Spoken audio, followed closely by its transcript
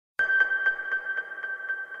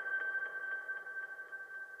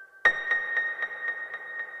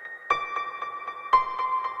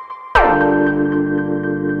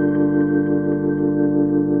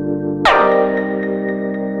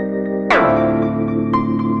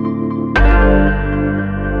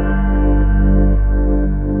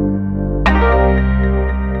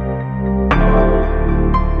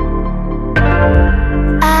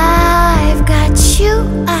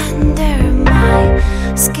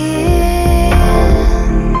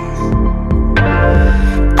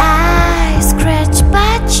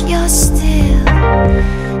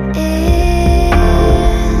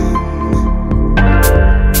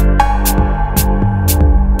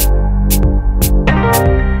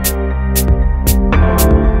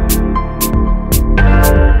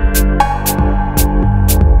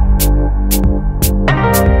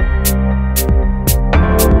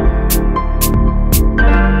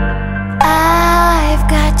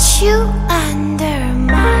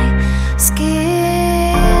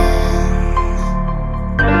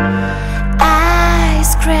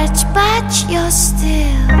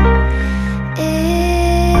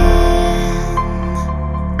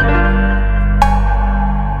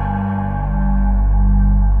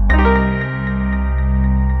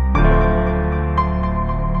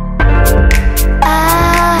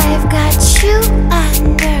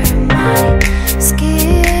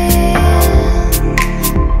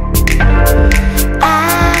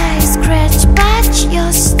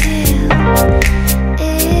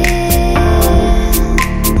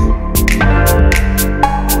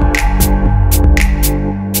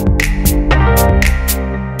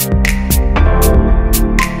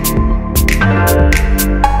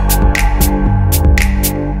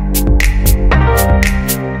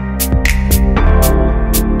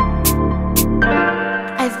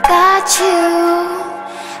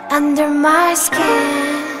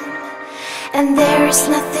and there is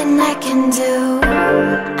nothing I can do.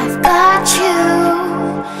 I've got you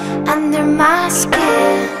under my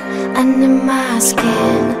skin, under my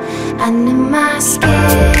skin, under my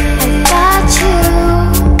skin. I've got you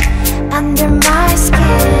under my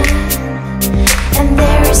skin, and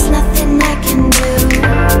there is nothing I can do.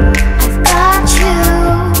 I've got you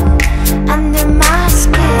under my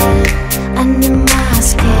skin, under my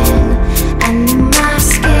skin, under my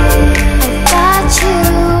skin. I've got you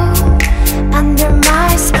under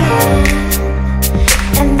my skin,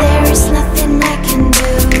 and there is nothing I can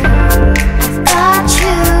do. I've got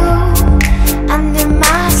you under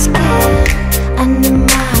my skin, under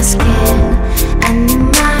my skin, under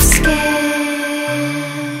my skin.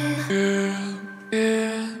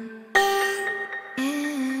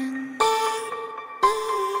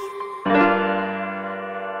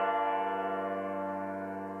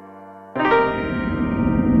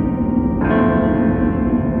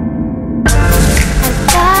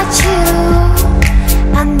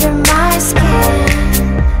 Under my skin,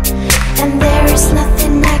 and there is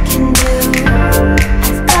nothing I can do.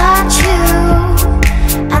 I've got you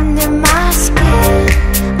under my skin,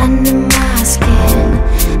 under my skin,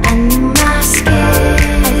 under my skin.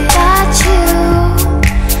 I've got you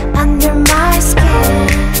under my skin,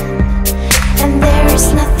 and there is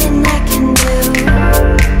nothing I can do.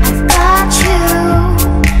 I've got you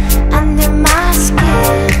under my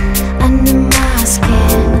skin, under my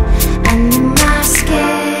skin, under my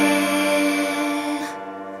skin,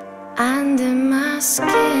 under my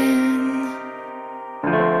skin.